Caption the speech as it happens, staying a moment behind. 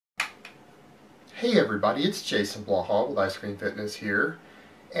Hey everybody, it's Jason Blahal with Ice Cream Fitness here,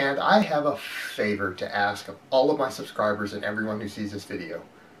 and I have a favor to ask of all of my subscribers and everyone who sees this video.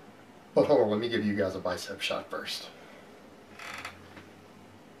 But hold on, let me give you guys a bicep shot first.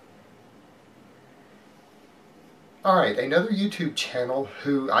 Alright, another YouTube channel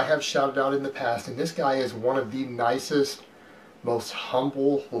who I have shouted out in the past, and this guy is one of the nicest, most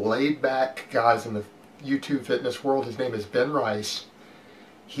humble, laid-back guys in the YouTube fitness world. His name is Ben Rice.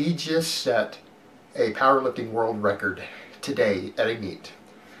 He just set a powerlifting world record today at a meet.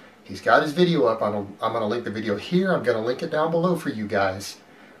 He's got his video up. I'm going to link the video here. I'm going to link it down below for you guys.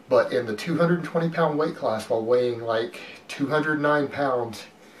 But in the 220 pound weight class, while weighing like 209 pounds,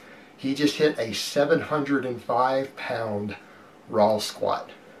 he just hit a 705 pound raw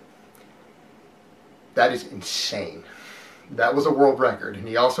squat. That is insane. That was a world record. And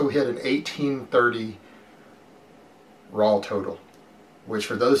he also hit an 1830 raw total, which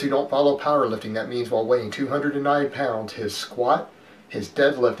for those who don't follow powerlifting, that means while weighing 209 pounds, his squat, his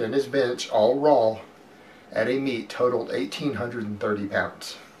deadlift, and his bench, all raw, at a meet totaled 1,830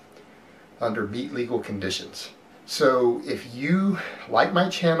 pounds under meet legal conditions. So if you like my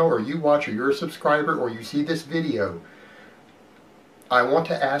channel, or you watch, or you're a subscriber, or you see this video, I want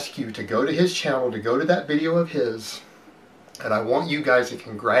to ask you to go to his channel, to go to that video of his, and I want you guys to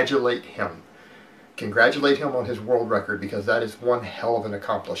congratulate him. Congratulate him on his world record, because that is one hell of an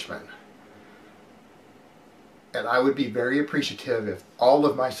accomplishment. And I would be very appreciative if all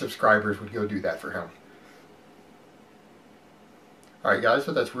of my subscribers would go do that for him. Alright guys,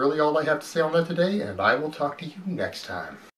 so that's really all I have to say on that today, and I will talk to you next time.